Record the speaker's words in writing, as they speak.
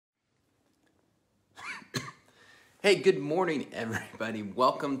Hey, good morning, everybody.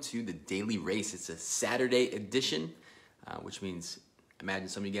 Welcome to the Daily Race. It's a Saturday edition, which means imagine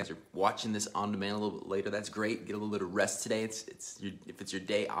some of you guys are watching this on demand a little bit later. That's great. Get a little bit of rest today. If it's your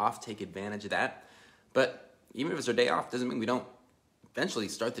day off, take advantage of that. But even if it's our day off, doesn't mean we don't eventually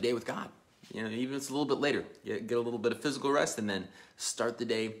start the day with God. Even if it's a little bit later, get a little bit of physical rest and then start the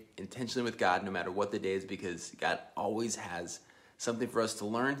day intentionally with God, no matter what the day is, because God always has something for us to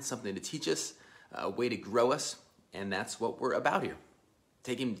learn, something to teach us, a way to grow us. And that's what we're about here,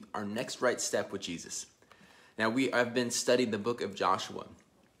 taking our next right step with Jesus. Now, I've been studying the book of Joshua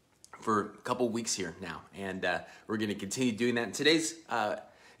for a couple weeks here now, and we're going to continue doing that. And today's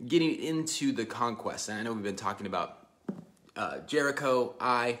getting into the conquest. And I know we've been talking about Jericho,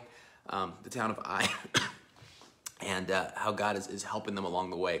 the town of Ai, and how God is helping them along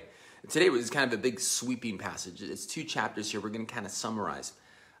the way. And today was kind of a big sweeping passage. It's 2 chapters here. We're going to kind of summarize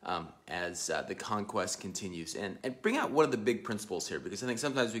as the conquest continues and bring out one of the big principles here, because I think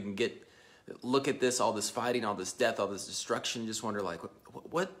sometimes we can look at this, all this fighting, all this death, all this destruction, just wonder like,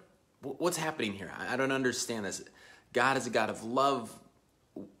 what's happening here? I don't understand this. God is a God of love.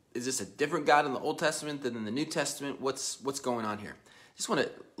 Is this a different God in the Old Testament than in the New Testament? What's going on here? Just want to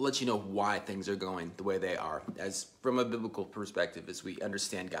let you know why things are going the way they are, as from a biblical perspective, as we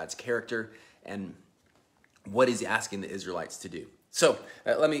understand God's character and what He's asking the Israelites to do. So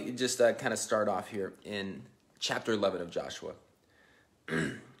let me just kind of start off here in chapter 11 of Joshua.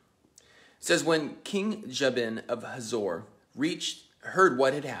 It says, when King Jabin of Hazor heard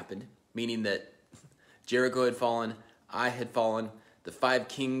what had happened, meaning that Jericho had fallen, Ai had fallen, the 5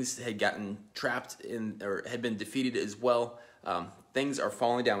 kings had gotten trapped or had been defeated as well. Things are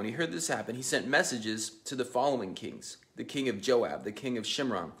falling down. When he heard this happen, he sent messages to the following kings: the king of Joab, the king of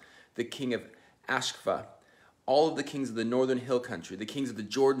Shimron, the king of Ashkfa, all of the kings of the northern hill country, the kings of the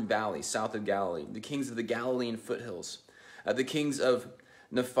Jordan Valley, south of Galilee, the kings of the Galilean foothills, the kings of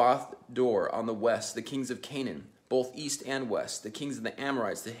Naphoth Dor on the west, the kings of Canaan, both east and west, the kings of the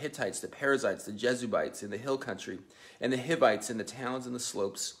Amorites, the Hittites, the Perizzites, the Jebusites in the hill country, and the Hivites in the towns and the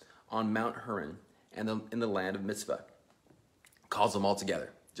slopes on Mount Huron and in the land of Mizpah. Calls them all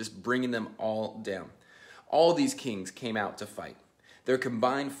together, just bringing them all down. All these kings came out to fight. Their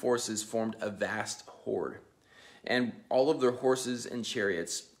combined forces formed a vast horde, and all of their horses and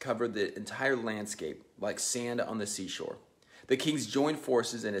chariots covered the entire landscape like sand on the seashore. The kings joined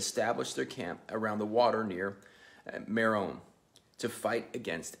forces and established their camp around the water near Merom to fight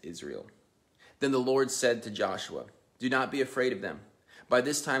against Israel. Then the Lord said to Joshua, "Do not be afraid of them. By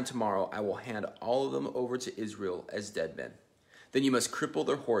this time tomorrow I will hand all of them over to Israel as dead men. Then you must cripple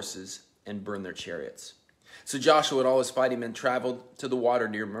their horses and burn their chariots." So Joshua and all his fighting men traveled to the water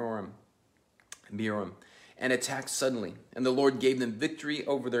near Merom and attacked suddenly, and the Lord gave them victory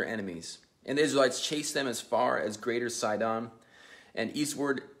over their enemies. And the Israelites chased them as far as Greater Sidon and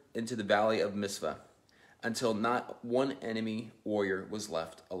eastward into the valley of Mizpah, until not one enemy warrior was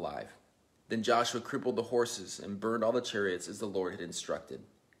left alive. Then Joshua crippled the horses and burned all the chariots as the Lord had instructed.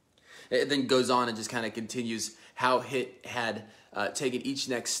 It then goes on and just kind of continues how it had taken each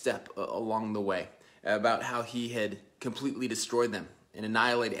next step along the way, about how he had completely destroyed them and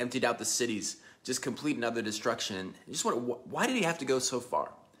annihilated, emptied out the cities, just complete and utter destruction. And you just wonder, why did he have to go so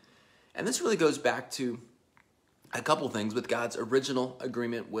far? And this really goes back to a couple things with God's original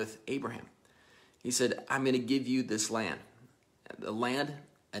agreement with Abraham. He said, I'm going to give you this land,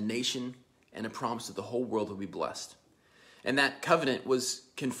 a nation, and a promise that the whole world will be blessed. And that covenant was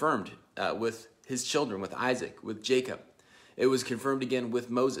confirmed with his children, with Isaac, with Jacob. It was confirmed again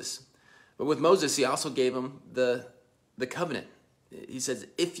with Moses. But with Moses, he also gave him the covenant. He says,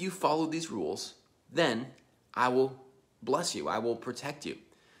 if you follow these rules, then I will bless you. I will protect you.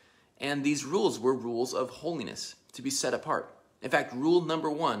 And these rules were rules of holiness, to be set apart. In fact, rule number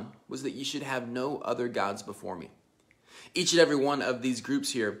 1 was that you should have no other gods before me. Each and every one of these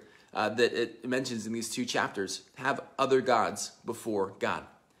groups here that it mentions in these 2 chapters have other gods before God.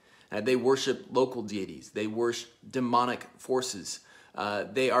 They worship local deities. They worship demonic forces.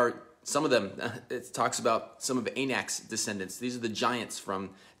 Some of them, it talks about some of Anak's descendants. These are the giants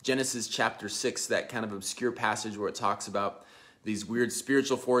from Genesis chapter 6, that kind of obscure passage where it talks about these weird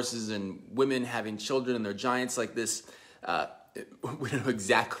spiritual forces and women having children and they're giants like this. We don't know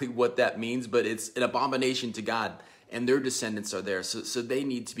exactly what that means, but it's an abomination to God, and their descendants are there. So they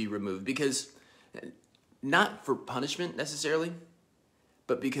need to be removed, because not for punishment necessarily,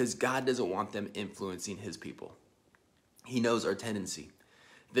 but because God doesn't want them influencing his people. He knows our tendency,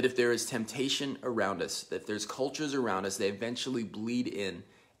 that if there is temptation around us, that if there's cultures around us, they eventually bleed in.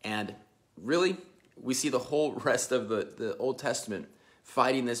 And really, we see the whole rest of the Old Testament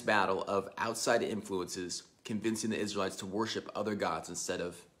fighting this battle of outside influences convincing the Israelites to worship other gods instead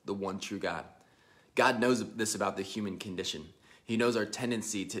of the one true God. God knows this about the human condition. He knows our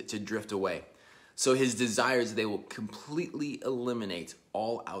tendency to drift away. So his desires, they will completely eliminate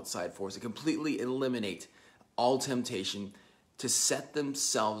all outside forces, completely eliminate all temptation to set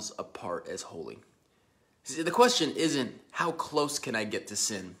themselves apart as holy. See, the question isn't how close can I get to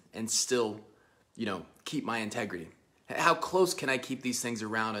sin and still, keep my integrity? How close can I keep these things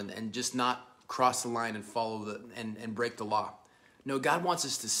around and just not cross the line and follow and break the law? No, God wants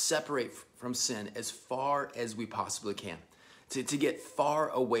us to separate from sin as far as we possibly can, to get far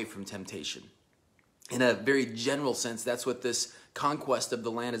away from temptation. In a very general sense, that's what this conquest of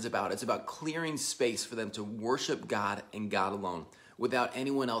the land is about. It's about clearing space for them to worship God and God alone without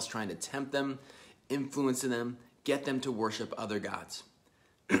anyone else trying to tempt them, influencing them, get them to worship other gods.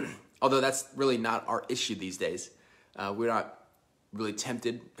 Although that's really not our issue these days. We're not really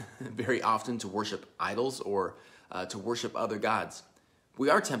tempted very often to worship idols or to worship other gods. We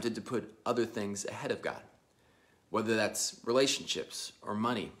are tempted to put other things ahead of God, whether that's relationships or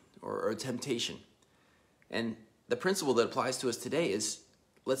money or temptation. And the principle that applies to us today is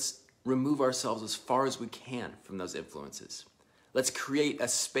let's remove ourselves as far as we can from those influences. Let's create a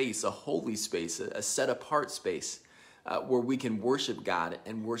space, a holy space, a set-apart space where we can worship God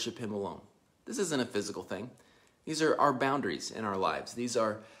and worship Him alone. This isn't a physical thing. These are our boundaries in our lives. These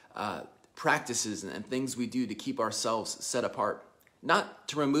are practices and things we do to keep ourselves set apart. Not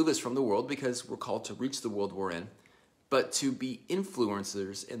to remove us from the world because we're called to reach the world we're in, but to be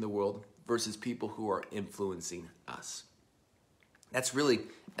influencers in the world versus people who are influencing us. That's really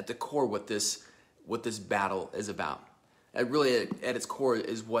at the core what this battle is about. At its core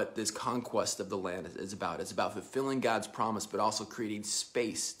is what this conquest of the land is about. It's about fulfilling God's promise, but also creating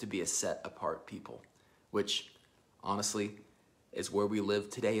space to be a set-apart people, which honestly is where we live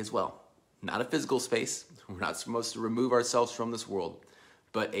today as well. Not a physical space. We're not supposed to remove ourselves from this world,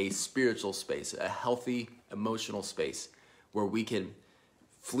 but a spiritual space, a healthy, emotional space where we can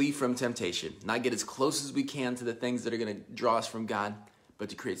flee from temptation, not get as close as we can to the things that are going to draw us from God, but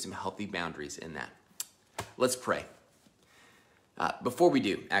to create some healthy boundaries in that. Let's pray. Before we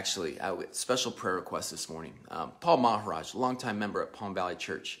do, actually, special prayer request this morning. Paul Maharaj, longtime member at Palm Valley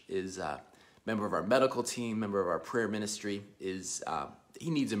Church, is a member of our medical team, member of our prayer ministry. He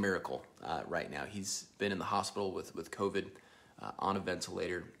needs a miracle right now. He's been in the hospital with COVID on a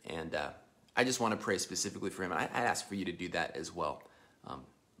ventilator, and I just want to pray specifically for him. I ask for you to do that as well.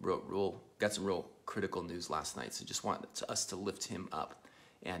 Got some real critical news last night, so just want us to lift him up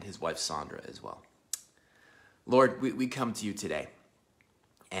and his wife Sandra as well. Lord, we come to you today,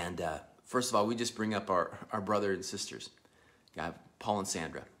 and first of all, we just bring up our brother and sisters, God, Paul and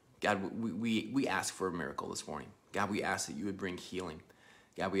Sandra. God, we ask for a miracle this morning. God, we ask that you would bring healing.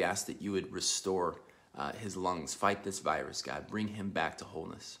 God, we ask that you would restore his lungs, fight this virus. God, bring him back to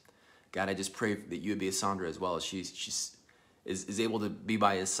wholeness. God, I just pray that you would be with Sandra as well as she is able to be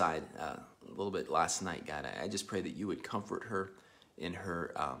by his side a little bit last night. God, I just pray that you would comfort her in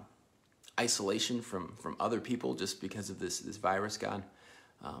her isolation from other people just because of this virus, God.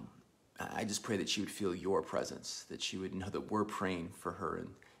 I just pray that she would feel your presence, that she would know that we're praying for her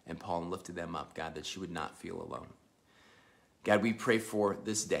and Paul and lifted them up, God, that she would not feel alone. God, we pray for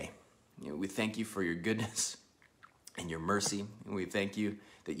this day. We thank you for your goodness and your mercy, and we thank you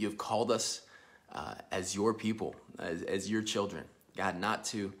that you have called us as your people, as your children, God, not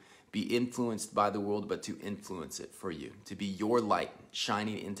to be influenced by the world, but to influence it for you, to be your light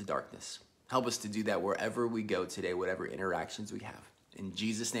shining into darkness. Help us to do that wherever we go today, whatever interactions we have. In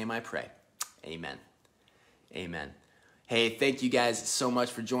Jesus' name I pray. Amen. Amen. Hey, thank you guys so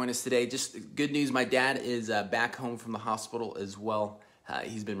much for joining us today. Just good news, my dad is back home from the hospital as well.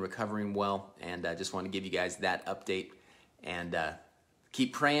 He's been recovering well, and I just want to give you guys that update. And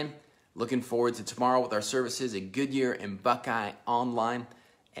keep praying. Looking forward to tomorrow with our services at Goodyear and Buckeye online.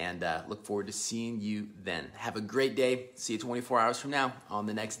 And look forward to seeing you then. Have a great day. See you 24 hours from now on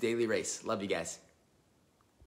the next Daily Race. Love you guys.